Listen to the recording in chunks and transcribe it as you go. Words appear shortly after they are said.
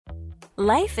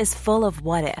Life is full of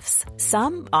what-ifs.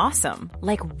 Some awesome,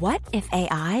 like what if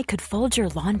AI could fold your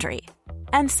laundry?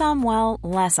 And some, well,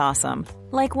 less awesome,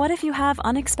 like what if you have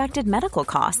unexpected medical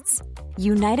costs?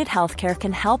 United Healthcare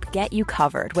can help get you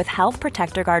covered with Health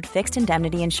Protector Guard fixed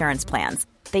indemnity insurance plans.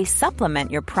 They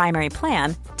supplement your primary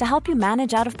plan to help you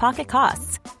manage out-of-pocket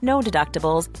costs. No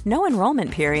deductibles, no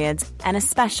enrollment periods, and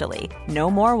especially no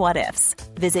more what-ifs.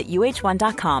 Visit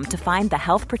uh1.com to find the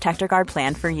Health Protector Guard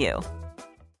plan for you.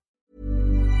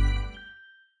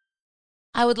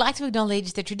 I would like to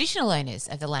acknowledge the traditional owners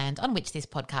of the land on which this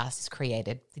podcast is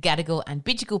created, the Gadigal and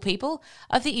Bidjigal people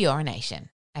of the Eora Nation.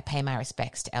 I pay my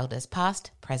respects to elders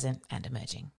past, present and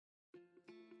emerging.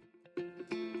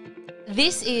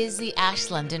 This is the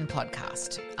Ash London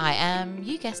podcast. I am,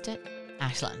 you guessed it,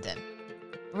 Ash London.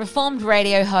 Reformed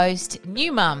radio host,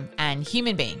 new mum and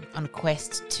human being on a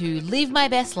quest to live my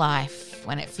best life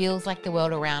when it feels like the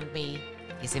world around me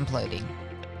is imploding.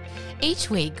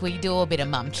 Each week we do a bit of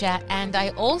mum chat, and I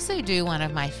also do one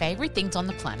of my favourite things on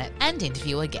the planet and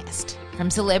interview a guest.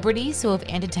 From celebrities who have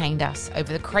entertained us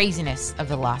over the craziness of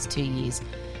the last 2 years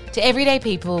to everyday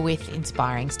people with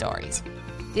inspiring stories.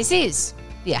 This is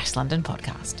the Ash London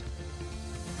podcast.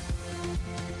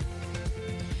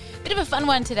 Bit of a fun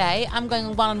one today. I'm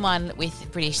going one-on-one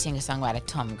with British singer-songwriter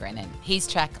Tom Grennan. His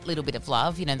track, Little Bit of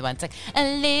Love, you know, the one that's like,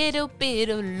 a little bit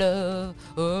of love.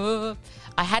 Oh.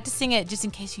 I had to sing it just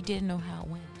in case you didn't know how it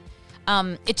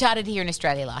went. It charted here in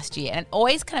Australia last year, and it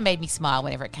always kind of made me smile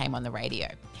whenever it came on the radio.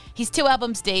 He's 2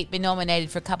 albums deep, been nominated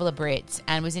for a couple of Brits,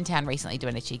 and was in town recently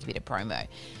doing a cheeky bit of promo.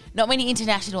 Not many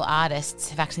international artists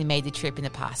have actually made the trip in the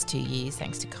past 2 years,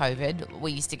 thanks to COVID.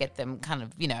 We used to get them kind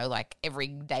of, you know, like every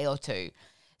day or two.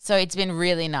 So it's been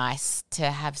really nice to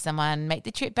have someone make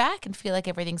the trip back and feel like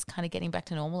everything's kind of getting back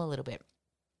to normal a little bit.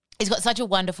 He's got such a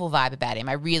wonderful vibe about him.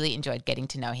 I really enjoyed getting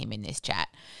to know him in this chat.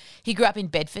 He grew up in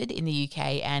Bedford in the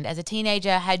UK, and as a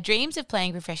teenager had dreams of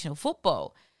playing professional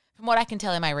football. From what I can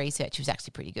tell in my research, he was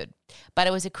actually pretty good. But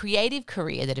it was a creative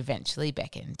career that eventually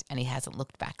beckoned, and he hasn't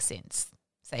looked back since.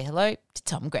 Say hello to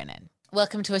Tom Grennan.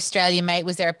 Welcome to Australia, mate.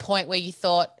 Was there a point where you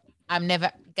thought, I'm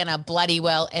never going to bloody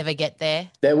well ever get there?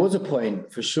 There was a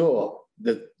point, for sure.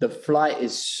 The flight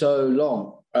is so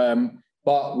long.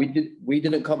 But we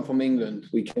didn't come from England.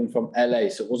 We came from LA,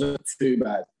 so it wasn't too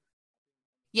bad.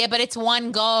 Yeah, but it's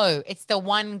one go. It's the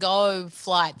one go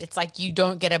flight. It's like you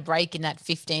don't get a break in that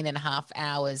 15 and a half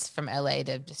hours from LA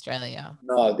to Australia.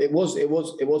 No, it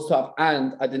was tough.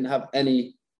 And I didn't have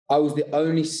I was the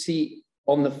only seat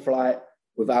on the flight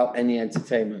without any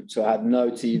entertainment. So I had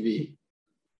no TV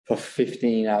for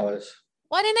 15 hours.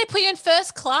 Why didn't they put you in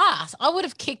first class? I would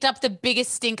have kicked up the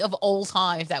biggest stink of all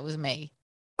time if that was me.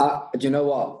 Do you know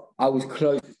what? I was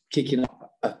close to kicking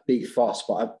up a big fuss,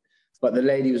 but the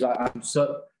lady was like, I'm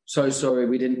so sorry,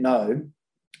 we didn't know.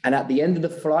 And at the end of the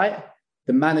flight,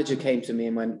 the manager came to me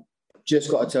and went, just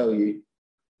got to tell you,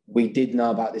 we did know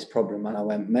about this problem. And I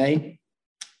went, May,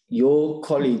 your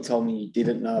colleague told me you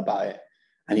didn't know about it.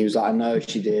 And he was like, I know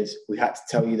she did. We had to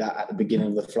tell you that at the beginning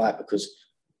of the flight because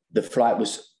the flight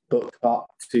was booked up,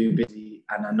 too busy.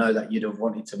 And I know that you'd have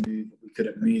wanted to move, but we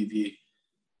couldn't move you.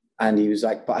 And he was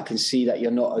like, but I can see that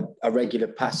you're not a regular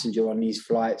passenger on these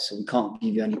flights, so we can't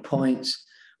give you any points.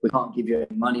 We can't give you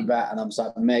any money back. And I was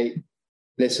like, mate,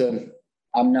 listen,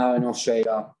 I'm now in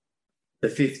Australia. The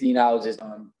 15 hours is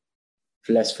done.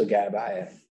 Let's forget about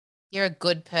it. You're a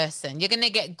good person. You're going to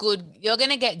get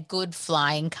good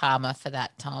flying karma for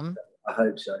that, Tom. I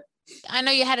hope so. I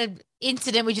know you had an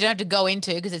incident which you don't have to go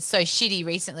into because it's so shitty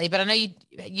recently, but I know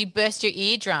you burst your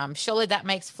eardrum. Surely that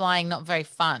makes flying not very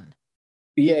fun.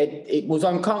 Yeah, it was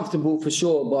uncomfortable for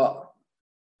sure, but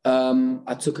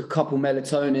I took a couple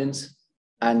melatonins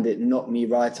and it knocked me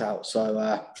right out. So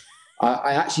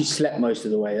I actually slept most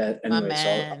of the way there anyway, so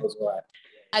I was all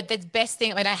right. The best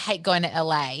thing, I mean, I hate going to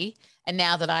LA, and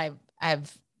now that I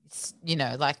have, you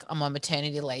know, like I'm on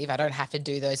maternity leave, I don't have to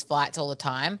do those flights all the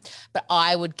time, but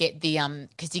I would get the,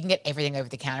 because you can get everything over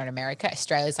the counter in America.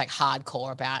 Australia's like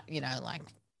hardcore about, you know, like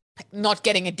not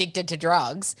getting addicted to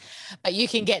drugs, but you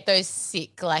can get those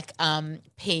sick like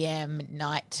PM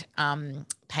night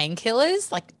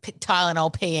painkillers like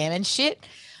Tylenol PM and shit.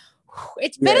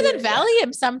 It's better than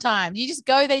Valium sometimes. You just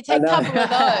go, they take a couple of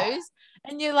those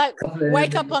and you like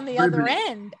wake up on the other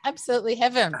end. Absolutely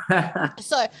heaven.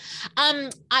 So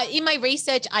in my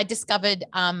research, I discovered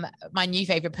my new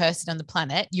favorite person on the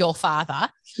planet, your father.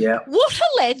 Yeah. What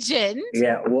a legend.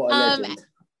 Yeah, what a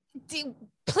legend.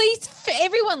 Please, for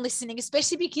everyone listening,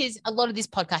 especially because a lot of this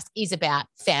podcast is about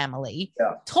family,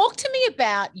 yeah, talk to me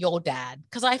about your dad,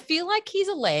 because I feel like he's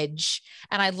a ledge,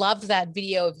 and I loved that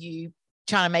video of you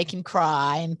trying to make him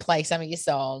cry and play some of your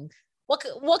song.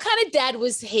 What kind of dad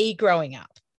was he growing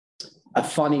up? A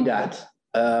funny dad.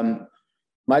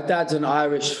 My dad's an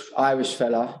Irish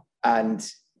fella, and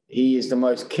he is the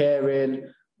most caring,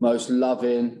 most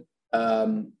loving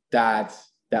dad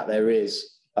that there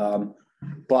is.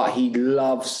 But he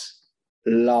loves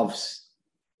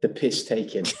the piss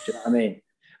taking. Do you know what I mean?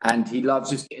 And he loves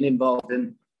just getting involved.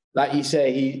 And like you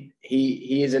say,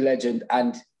 he is a legend.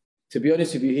 And to be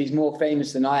honest with you, he's more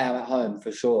famous than I am at home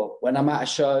for sure. When I'm at a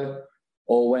show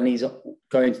or when he's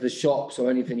going to the shops or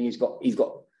anything, he's got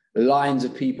lines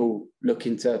of people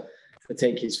looking to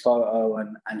take his photo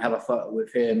and have a photo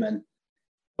with him.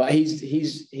 But he's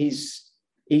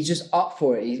just up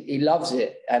for it. He loves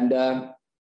it. And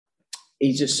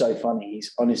he's just so funny.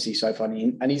 He's honestly so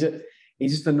funny. And he's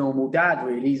just a normal dad,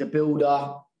 really. He's a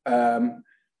builder,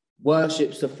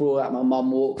 worships the floor that my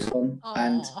mum walks on. Aww.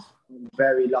 And I'm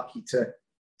very lucky to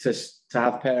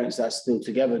have parents that are still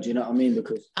together. Do you know what I mean?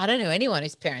 Because I don't know anyone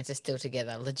whose parents are still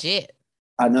together. Legit.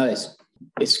 I know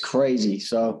it's crazy.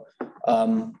 So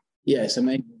yeah, it's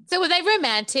amazing. So were they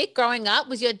romantic growing up?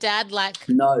 Was your dad like?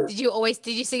 No. Did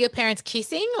you see your parents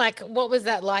kissing? Like, what was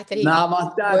that like? Nah,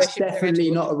 my dad's definitely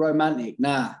not a romantic.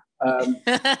 Nah.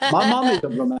 My mum is a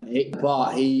romantic,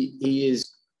 but he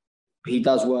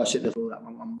does worship the floor that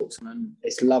my mum walks on, and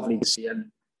it's lovely to see.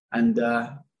 And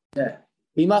yeah,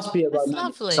 he must be a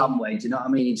romantic in some way. Do you know what I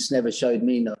mean? He just never showed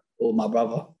me or my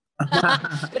brother.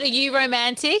 But are you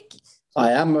romantic?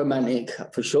 I am romantic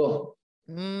for sure.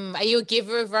 Are you a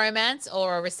giver of romance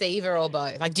or a receiver or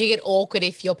both? Like, do you get awkward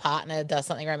if your partner does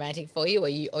something romantic for you, or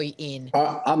are you in?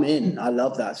 I'm in. I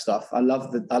love that stuff. I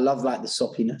love like the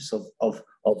soppiness of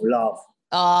love.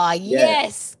 Oh,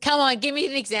 yes. Yeah. Come on, give me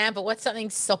an example. What's something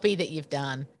soppy that you've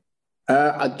done?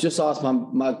 I just asked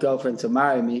my girlfriend to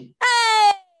marry me.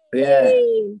 Hey! Yeah.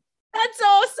 That's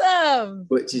awesome.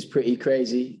 Which is pretty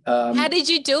crazy. How did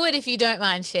you do it, if you don't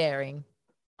mind sharing?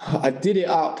 I did it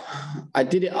up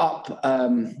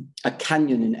a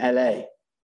canyon in LA.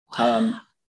 Wow.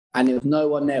 And there was no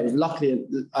one there. It was luckily,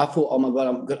 I thought, oh my God,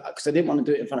 I'm good, because I didn't want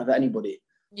to do it in front of anybody.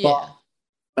 Yeah.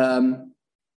 But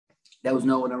there was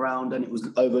no one around, and it was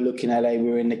overlooking LA. We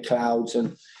were in the clouds,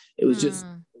 and it was just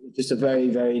a very,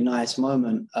 very nice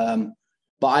moment.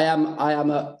 But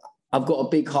I've got a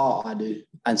big heart, I do,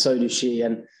 and so does she.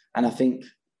 And I think,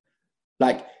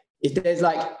 like, if there's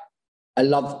like a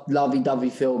lovey-dovey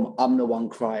film, I'm the one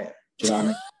crying. Do you know what I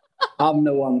mean? I'm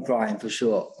the one crying for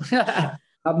sure.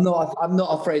 I'm not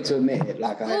afraid to admit it.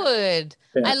 Good.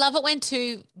 I love it when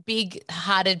two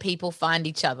big-hearted people find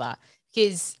each other,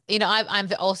 because I'm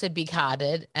also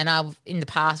big-hearted, and I've in the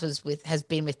past has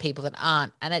been with people that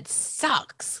aren't, and it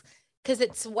sucks because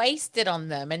it's wasted on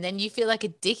them, and then you feel like a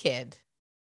dickhead.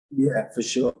 Yeah, for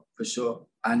sure.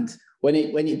 And when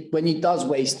you do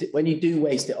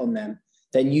waste it on them,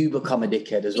 then you become a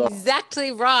dickhead as well.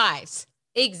 Exactly right.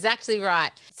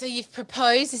 So you've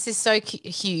proposed. This is so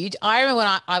huge. I remember when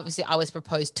I was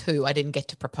proposed to. I didn't get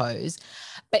to propose,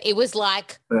 but it was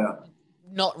like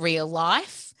not real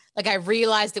life. Like, I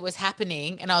realized it was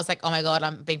happening, and I was like, oh my God,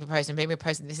 I'm being proposed.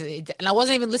 This is it. And I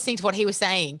wasn't even listening to what he was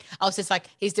saying. I was just like,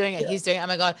 he's doing it. Oh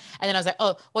my God. And then I was like,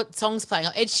 oh, what song's playing?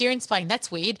 Oh, Ed Sheeran's playing. That's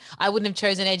weird. I wouldn't have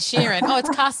chosen Ed Sheeran. Oh, it's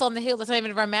Castle on the Hill. That's not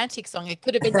even a romantic song. It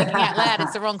could have been Thinking Out Loud.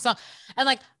 It's the wrong song. And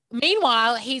like,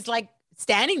 meanwhile, he's like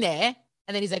standing there,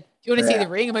 and then he's like, do you want to see the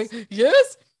ring? I'm like,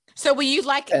 yes. So were you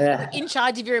like in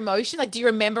charge of your emotion? Like, do you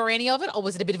remember any of it, or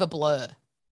was it a bit of a blur?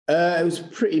 It was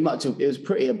pretty much a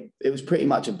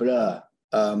blur.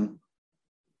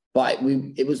 But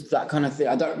it was that kind of thing.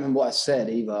 I don't remember what I said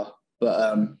either,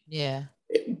 but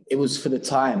it was for the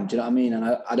time. Do you know what I mean? And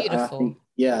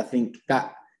I think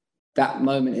that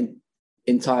moment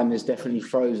in time is definitely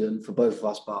frozen for both of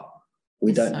us, but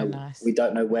we don't know. Nice. We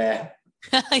don't know where.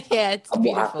 Yeah, it's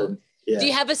beautiful. Yeah. Do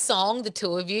you have a song, the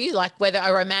two of you, like whether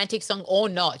a romantic song or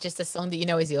not, just a song that you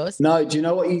know is yours? No, do you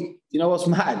know what's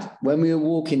mad? When we were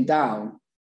walking down,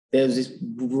 there was this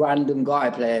random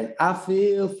guy playing, I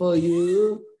feel for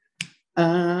you,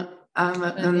 I'm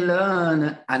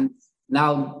alone. And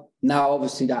now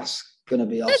obviously that's going to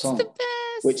be our song. That's the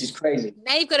best. Which is crazy.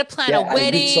 Now you've got to plan a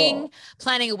wedding.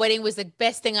 Planning a wedding was the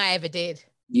best thing I ever did.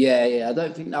 Yeah.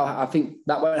 I think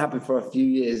that won't happen for a few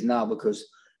years now, because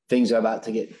things are about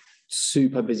to get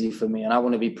super busy for me, and I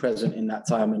want to be present in that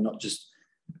time and not just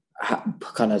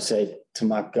kind of say to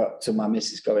my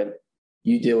missus, going,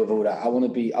 you deal with all that. I want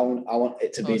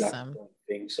it to be like a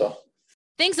thing. So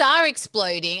things are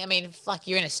exploding. I mean, like,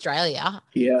 you're in Australia.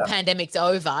 Yeah. The pandemic's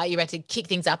over. You're about to kick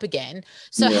things up again.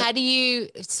 So how do you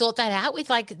sort that out with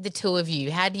like the two of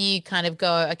you? How do you kind of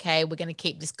go, okay, we're going to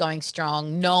keep this going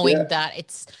strong, knowing that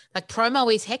it's like promo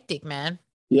is hectic, man?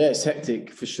 Yeah, it's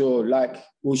hectic for sure. Like,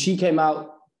 well, she came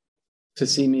out to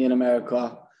see me in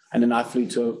America, and then I flew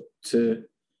to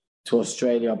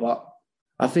Australia. But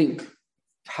I think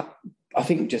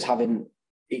just having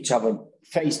each other,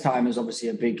 FaceTime is obviously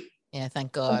a big. Yeah,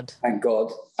 thank God. Thank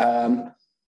God.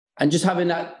 And just having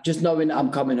that, just knowing that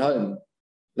I'm coming home,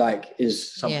 like,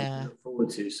 is something to look forward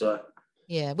to. So.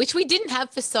 Yeah, which we didn't have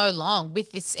for so long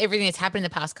with this, everything that's happened in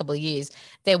the past couple of years.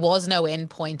 There was no end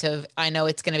point of, I know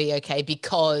it's going to be okay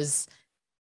because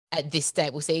at this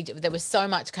date we'll see. There was so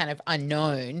much kind of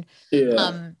unknown.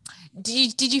 Yeah.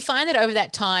 Did you find that over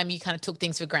that time you kind of took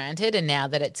things for granted, and now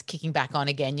that it's kicking back on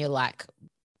again, you're like,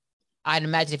 I'd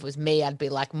imagine if it was me, I'd be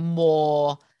like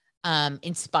more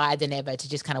inspired than ever to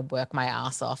just kind of work my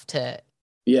ass off to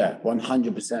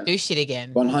 100%. do shit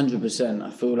again. 100%. I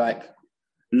feel like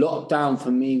lockdown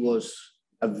for me was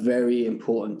a very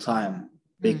important time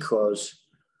because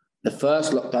the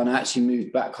first lockdown, I actually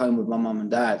moved back home with my mum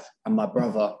and dad and my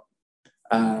brother.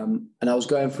 And I was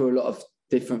going through a lot of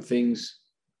different things,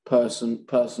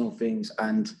 personal things.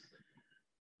 And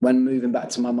when moving back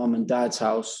to my mum and dad's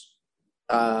house,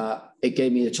 it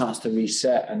gave me a chance to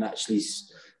reset, and actually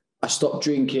I stopped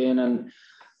drinking, and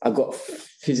I got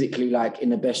physically like in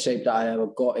the best shape that I ever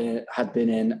had been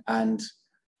in. And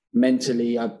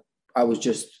mentally, I was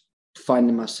just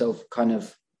finding myself kind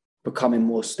of becoming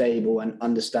more stable and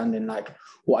understanding like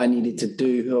what I needed to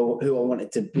do, who I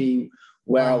wanted to be,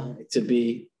 where I wanted to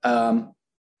be.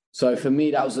 So for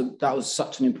me, that was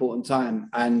such an important time.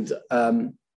 And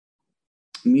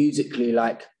musically,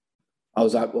 like, I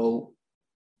was like, well,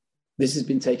 this has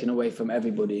been taken away from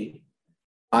everybody.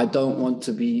 I don't want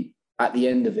to be at the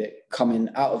end of it, coming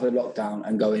out of a lockdown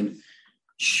and going,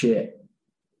 shit,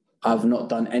 I've not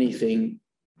done anything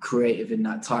creative in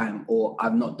that time, or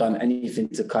I've not done anything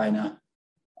to kind of,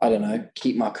 I don't know,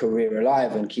 keep my career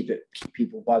alive and keep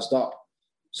people buzzed up.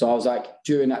 So I was like,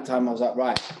 during that time, I was like,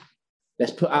 right,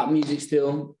 let's put out music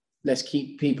still. Let's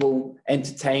keep people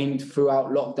entertained throughout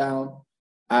lockdown.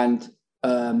 And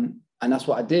that's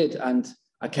what I did. And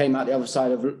I came out the other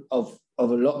side of a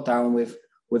lockdown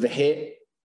with a hit,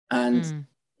 and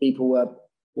people were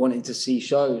wanting to see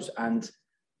shows, and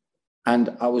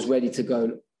I was ready to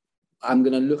go. I'm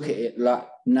going to look at it like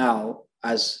now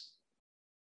as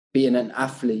being an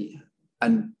athlete,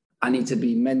 and I need to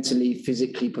be mentally,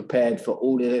 physically prepared for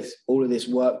all of this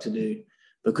work to do.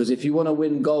 Because if you want to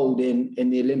win gold in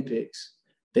the Olympics,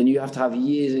 then you have to have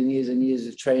years and years and years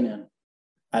of training,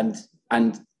 and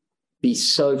be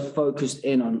so focused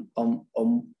in on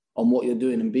what you're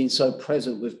doing, and being so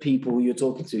present with people who you're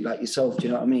talking to, like yourself. Do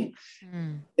you know what I mean?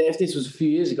 If this was a few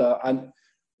years ago, I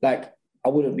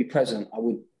wouldn't be present. I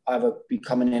would either be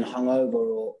coming in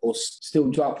hungover or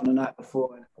still drunk from the night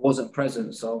before, and I wasn't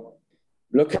present. So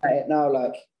looking at it now,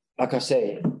 like I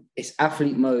say, it's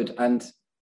athlete mode, and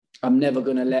I'm never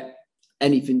going to let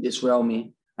anything disrail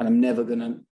me, and I'm never going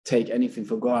to take anything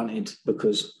for granted,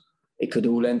 because it could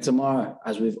all end tomorrow,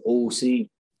 as we've all seen.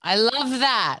 I love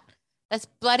that. That's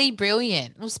bloody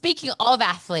brilliant. Well, speaking of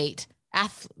athletes,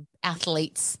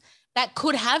 that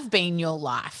could have been your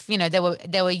life. You know,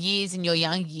 there were years in your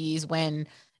young years when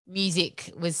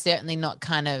music was certainly not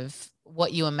kind of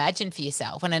what you imagined for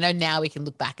yourself. And I know now we can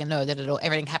look back and know that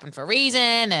everything happened for a reason.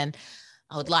 And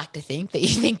I would like to think that you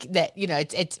think that, you know,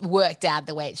 it's worked out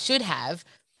the way it should have.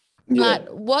 Yeah.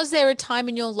 But was there a time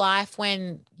in your life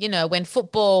when, you know, when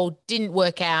football didn't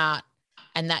work out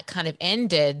and that kind of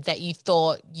ended, that you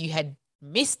thought you had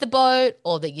missed the boat,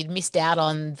 or that you'd missed out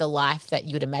on the life that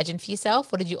you would imagine for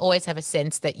yourself? Or did you always have a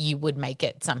sense that you would make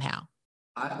it somehow?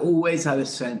 I always had a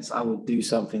sense I would do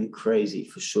something crazy,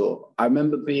 for sure. I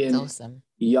remember being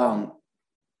young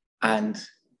and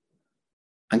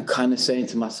kind of saying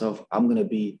to myself, I'm gonna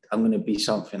be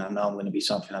something. I know I'm gonna be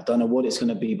something. I don't know what it's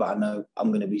gonna be, but I know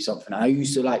I'm gonna be something. I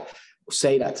used to like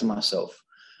say that to myself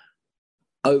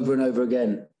over and over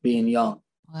again, being young.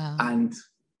 Wow. And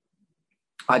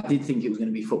I did think it was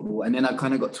gonna be football. And then I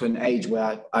kind of got to an age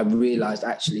where I realized,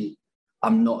 actually,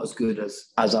 I'm not as good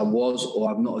as I was,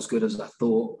 or I'm not as good as I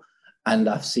thought. And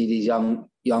I see these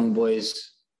young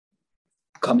boys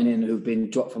coming in who've been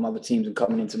dropped from other teams and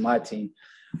coming into my team.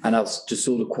 And I just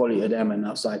saw the quality of them, and I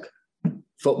was like,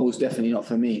 football's definitely not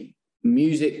for me.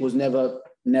 Music was never,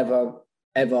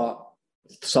 ever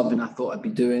something I thought I'd be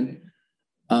doing,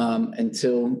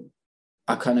 until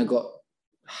I kind of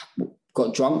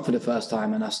got drunk for the first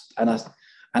time, and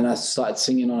I started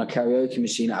singing on a karaoke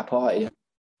machine at a party,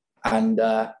 and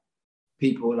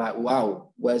people were like,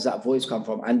 "Wow, where's that voice come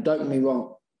from?" And don't get me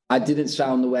wrong, I didn't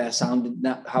sound the way I sounded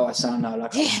how I sound now.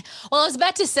 Well, I was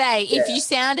about to say, if you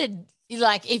sounded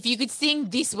like, if you could sing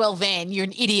this well, then you're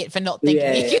an idiot for not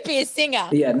thinking you could be a singer.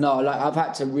 Yeah, no, like I've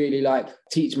had to really like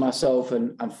teach myself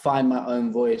and find my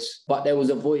own voice. But there was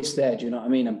a voice there, do you know what I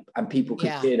mean? And people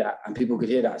could hear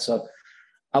that. So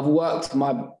I've worked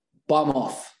my bum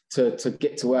off to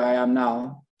get to where I am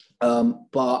now.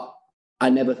 But I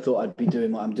never thought I'd be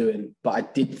doing what I'm doing. But I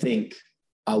did think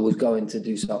I was going to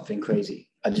do something crazy.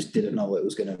 I just didn't know what it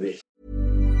was going to be.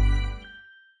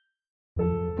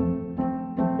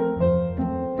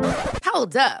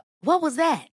 Hold up. What was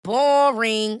that?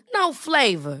 Boring. No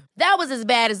flavor. That was as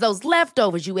bad as those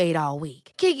leftovers you ate all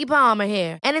week. Keke Palmer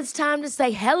here. And it's time to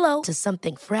say hello to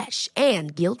something fresh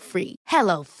and guilt-free.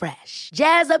 Hello Fresh.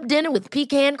 Jazz up dinner with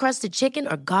pecan-crusted chicken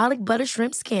or garlic butter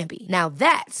shrimp scampi. Now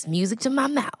that's music to my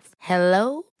mouth.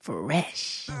 Hello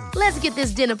Fresh. Let's get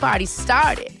this dinner party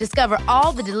started. Discover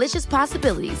all the delicious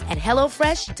possibilities at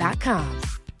hellofresh.com.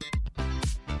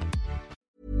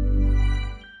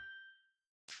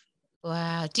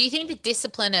 Wow. Do you think the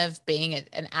discipline of being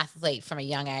an athlete from a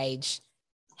young age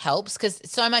helps? Because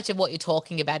so much of what you're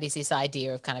talking about is this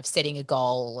idea of kind of setting a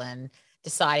goal and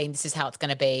deciding this is how it's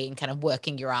going to be and kind of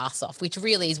working your ass off, which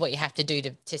really is what you have to do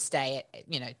to stay,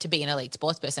 to be an elite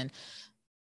sports person.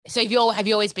 So have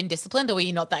you always been disciplined, or were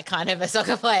you not that kind of a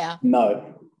soccer player?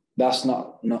 No, that's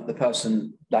not the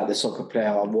person like the soccer player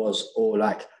I was, or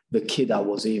like the kid I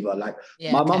was either. Like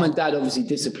my mum and dad obviously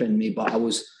disciplined me, but I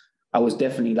was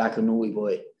definitely like a naughty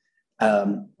boy.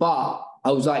 But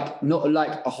I was like, not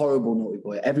like a horrible naughty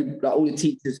boy. All the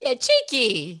teachers. Yeah,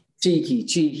 cheeky.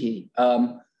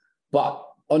 But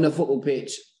on the football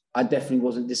pitch, I definitely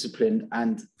wasn't disciplined.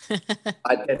 And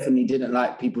I definitely didn't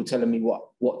like people telling me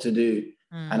what to do.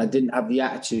 And I didn't have the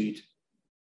attitude.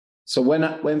 So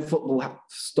when football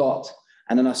stopped,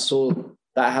 and then I saw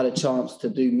that I had a chance to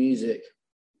do music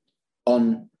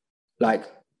on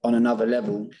another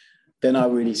level, then I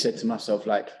really said to myself,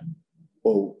 like,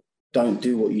 well, don't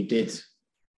do what you did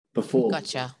before.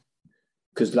 Gotcha.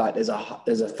 Because like there's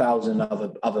 1,000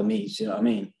 other me's, you know what I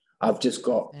mean? I've just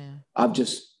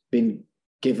been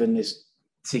given this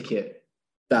ticket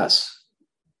that's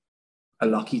a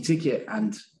lucky ticket,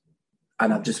 and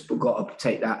I've just got to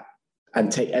take that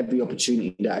and take every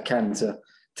opportunity that I can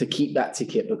to keep that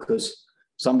ticket, because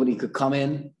somebody could come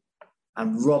in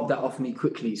and rob that off me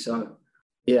quickly. So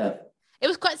yeah. It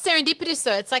was quite serendipitous,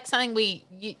 though. It's like something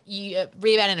you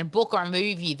read about in a book or a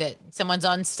movie, that someone's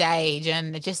on stage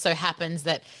and it just so happens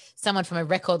that someone from a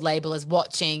record label is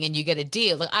watching and you get a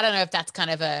deal. Like, I don't know if that's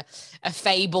kind of a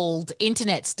fabled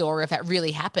internet story, if that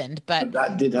really happened, but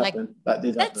that did happen.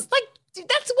 That's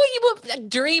what you would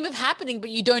dream of happening,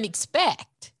 but you don't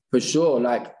expect. For sure.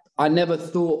 Like, I never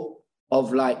thought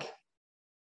of like,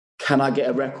 can I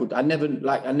get a record?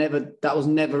 That was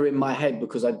never in my head,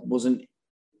 because I wasn't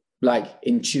like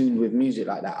in tune with music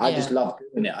like that. I just loved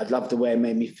doing it. I loved the way it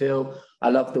made me feel. I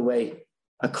loved the way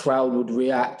a crowd would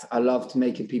react. I loved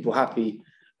making people happy.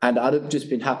 And I'd have just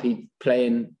been happy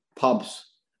playing pubs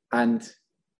and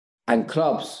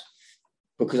clubs,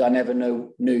 because I never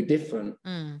knew different.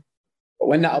 But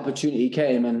when that opportunity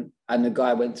came and the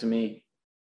guy went to me,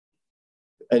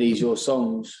 "Are these your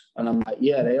songs?" And I'm like,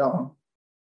 "Yeah, they are."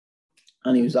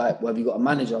 And he was like, "Well, have you got a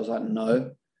manager?" I was like,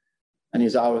 "No." And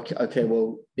he's like, "Okay,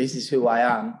 well, this is who I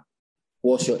am.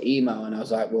 What's your email?" And I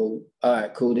was like, "Well, all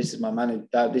right, cool. This is my manager.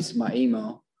 This is my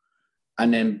email."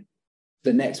 And then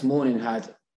the next morning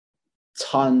had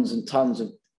tons and tons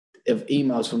of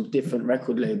emails from different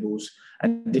record labels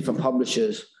and different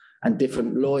publishers and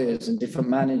different lawyers and different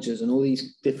managers and all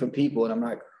these different people. And I'm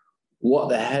like, what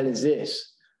the hell is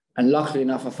this? And luckily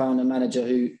enough, I found a manager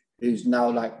who's now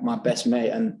like my best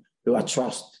mate and who I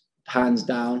trust hands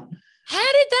down.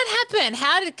 How did that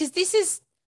happen? Because this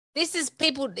is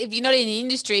people, if you're not in the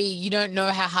industry, you don't know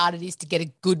how hard it is to get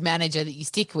a good manager that you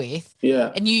stick with.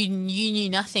 Yeah. And you knew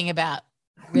nothing about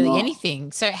really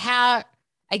anything. So how,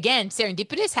 again,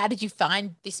 serendipitous, how did you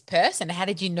find this person? How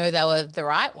did you know they were the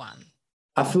right one?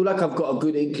 I feel like I've got a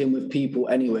good inkling with people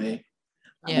anyway.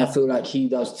 And I feel like he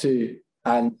does too.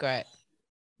 And great.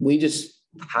 We just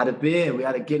had a beer, we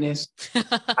had a Guinness,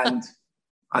 and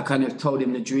I kind of told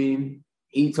him the dream.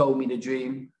 He told me the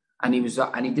dream, and he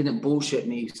didn't bullshit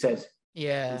me. He said,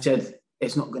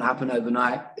 "It's not going to happen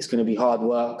overnight. It's going to be hard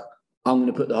work. I'm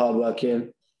going to put the hard work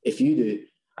in if you do."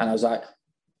 And I was like,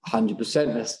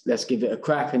 100%. Let's give it a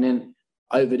crack. And then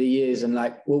over the years, and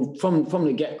like, well, from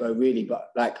the get go, really, but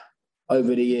like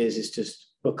over the years, it's just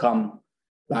become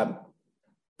like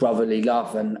brotherly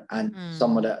love and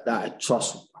someone that I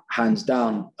trust hands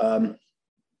down.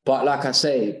 But like I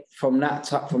say, from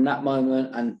that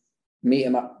moment and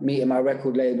meeting my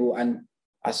record label, and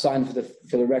I signed for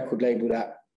the record label,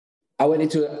 that I went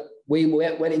into we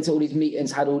went into all these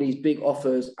meetings, had all these big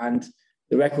offers, and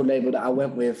the record label that I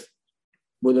went with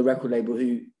were the record label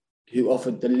who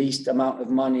offered the least amount of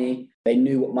money. They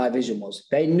knew what my vision was.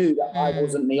 They knew that I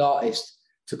wasn't the artist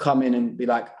to come in and be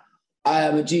like, I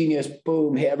am a genius,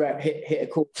 boom, hit a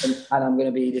chord, and I'm going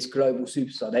to be this global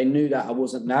superstar. They knew that I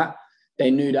wasn't that.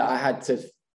 They knew that I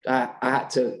had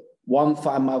to, one,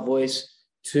 find my voice,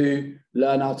 two,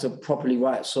 learn how to properly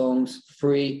write songs,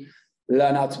 three,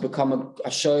 learn how to become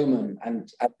a showman and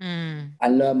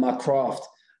learn my craft.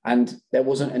 And there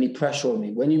wasn't any pressure on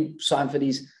me. When you sign for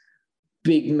these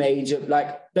big major,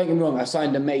 like, don't get me wrong, I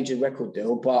signed a major record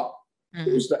deal, but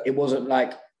it wasn't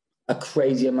like a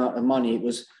crazy amount of money. It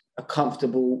was a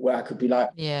comfortable where I could be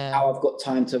like, now I've got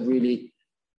time to really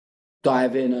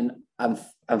dive in and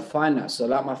find that. So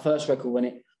like my first record,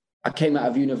 when I came out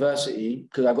of university,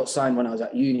 because I got signed when I was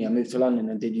at uni, I moved to London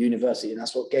and did university, and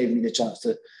that's what gave me the chance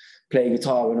to play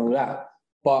guitar and all that.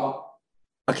 But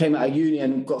I came out of uni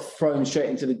and got thrown straight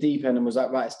into the deep end and was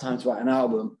like, right, it's time to write an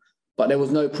album. But there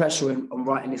was no pressure on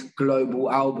writing this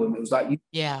global album. It was like,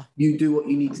 you do what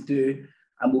you need to do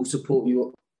and we'll support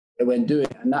you when doing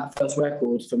it. And that first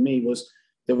record for me was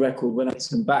the record when I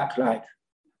listened back, like,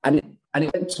 and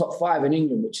it went top 5 in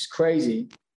England, which is crazy.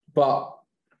 But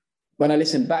when I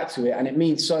listen back to it, and it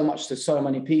means so much to so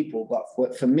many people,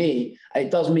 but for me,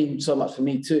 it does mean so much for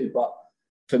me too. But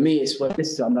for me, it's when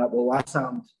I'm like, well, I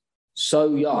sound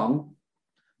so young.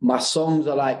 My songs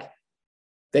are like,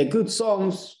 they're good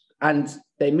songs and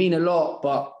they mean a lot,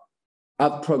 but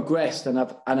I've progressed and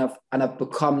I've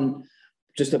become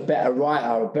just a better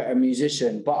writer, a better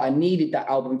musician. But I needed that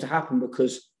album to happen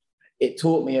because it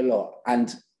taught me a lot,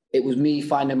 and it was me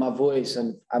finding my voice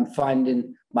and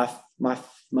finding my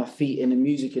feet in the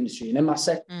music industry. And then my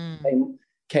second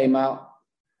came out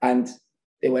and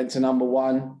it went to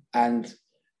 #1, and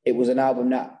it was an album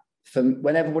that,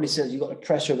 when everybody says you got the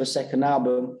pressure of a second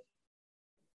album,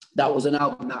 that was an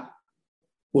album that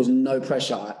was no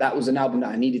pressure. That was an album that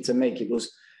I needed to make. It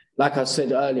was, like I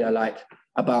said earlier, like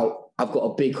about, I've got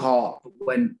a big heart.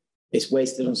 When it's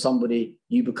wasted on somebody,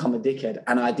 you become a dickhead.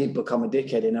 And I did become a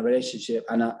dickhead in a relationship.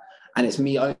 And it's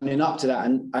me owning up to that.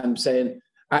 And I'm saying,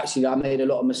 actually, I made a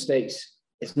lot of mistakes.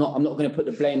 I'm not going to put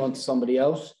the blame onto somebody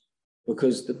else,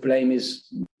 because the blame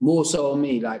is more so on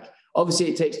me. Like, obviously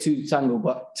it takes two to tango,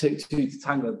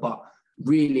 but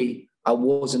really I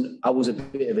was a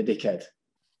bit of a dickhead.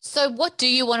 So what do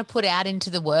you want to put out into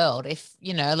the world? If,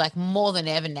 like more than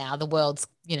ever now, the world's,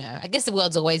 I guess the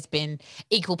world's always been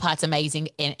equal parts amazing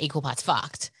and equal parts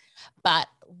fucked. But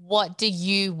what do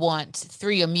you want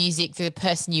through your music, through the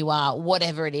person you are,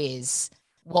 whatever it is?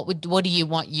 What do you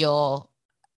want your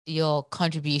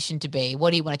contribution to be?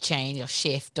 What do you want to change or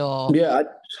shift or? Yeah,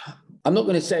 I'm not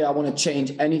going to say I want to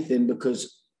change anything,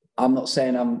 because I'm not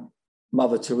saying I'm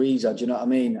Mother Teresa, do you know what I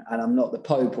mean? And I'm not the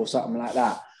Pope or something like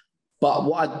that. But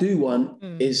what I do want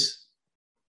is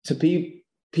to be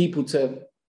people to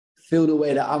feel the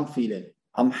way that I'm feeling.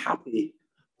 I'm happy.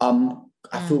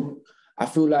 I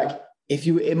feel like if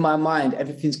you were in my mind,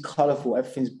 everything's colorful,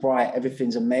 everything's bright,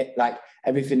 everything's like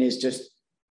everything is just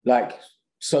like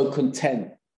so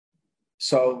content.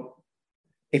 So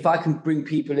if I can bring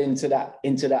people into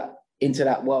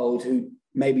that world who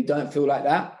maybe don't feel like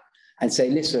that, and say,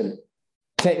 listen,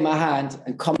 take my hand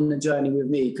and come on the journey with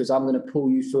me, because I'm going to pull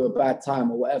you through a bad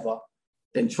time or whatever,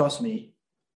 then trust me,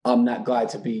 I'm that guy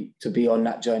to be on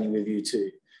that journey with you too.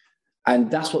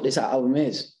 And that's what this album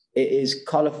is. It is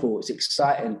colorful. It's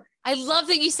exciting. I love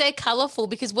that you say colorful,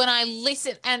 because when I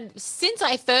listen, and since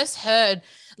I first heard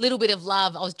Little Bit of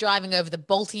Love, I was driving over the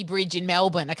Balti Bridge in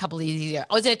Melbourne a couple of years ago.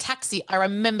 I was in a taxi. I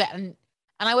remember, and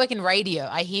I work in radio.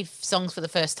 I hear songs for the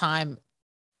first time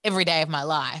every day of my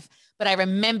life. But I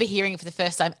remember hearing it for the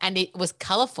first time, and it was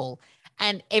colorful.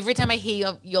 And every time I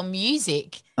hear your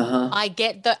music, I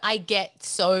get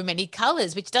so many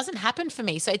colors, which doesn't happen for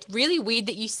me. So it's really weird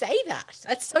that you say that.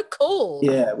 That's so cool.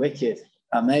 Yeah, wicked.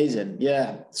 Amazing.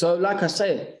 Yeah. So like I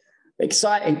said,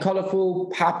 exciting,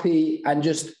 colorful, happy, and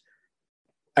just,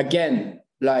 again,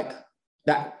 like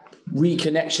that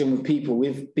reconnection with people.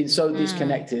 We've been so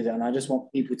disconnected, and I just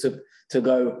want people to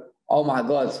go, oh my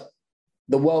God,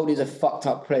 the world is a fucked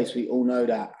up place. We all know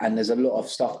that. And there's a lot of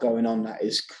stuff going on that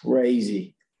is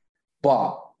crazy.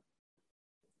 But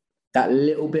that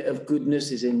little bit of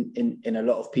goodness is in a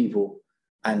lot of people.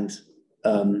 And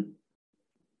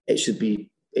it should be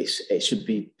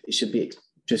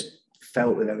just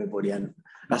felt with everybody. And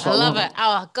that's what I love it.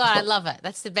 Oh God, I love it.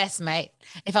 That's the best, mate.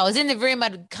 If I was in the room,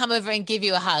 I'd come over and give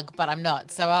you a hug, but I'm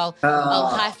not. So I'll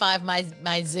high five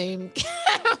my Zoom.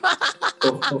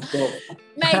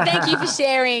 Mate, thank you for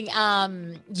sharing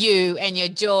you and your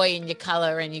joy and your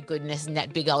colour and your goodness and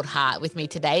that big old heart with me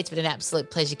today. It's been an absolute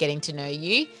pleasure getting to know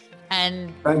you.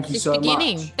 And thank you so much.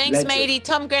 Thanks, Legend. matey.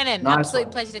 Tom Grennan, Nice absolute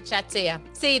one. pleasure to chat to you.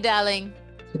 See you, darling.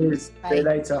 Cheers. See you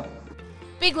later.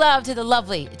 Big love to the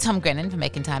lovely Tom Grennan for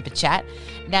making time to chat.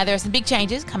 Now, there are some big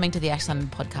changes coming to the Ash London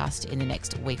podcast in the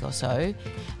next week or so.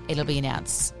 It'll be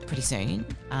announced pretty soon.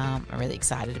 I'm really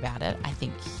excited about it. I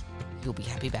think you'll be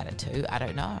happy about it too. I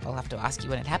don't know. I'll have to ask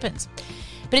you when it happens.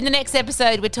 But in the next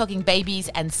episode, we're talking babies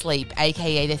and sleep,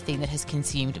 aka the thing that has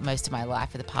consumed most of my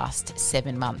life for the past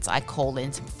 7 months. I call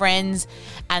in some friends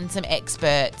and some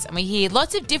experts, and we hear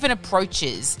lots of different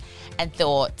approaches and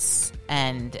thoughts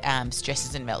and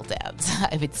stresses and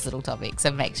meltdowns over this little topic. So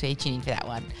make sure you tune in for that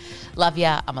one. Love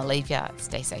ya. I'm going to leave ya.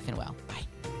 Stay safe and well. Bye.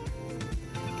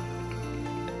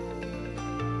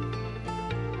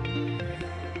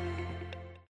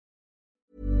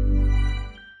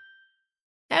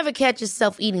 Ever catch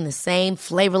yourself eating the same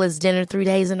flavorless dinner 3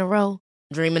 days in a row?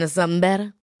 Dreaming of something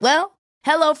better? Well,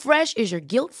 HelloFresh is your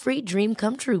guilt-free dream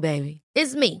come true, baby.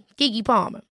 It's me, Keke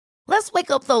Palmer. Let's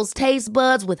wake up those taste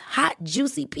buds with hot,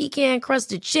 juicy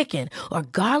pecan-crusted chicken or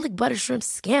garlic butter shrimp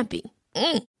scampi.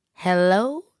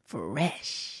 Hello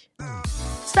Fresh.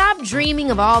 Stop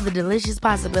dreaming of all the delicious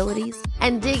possibilities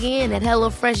and dig in at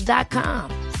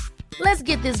HelloFresh.com. Let's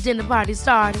get this dinner party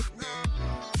started.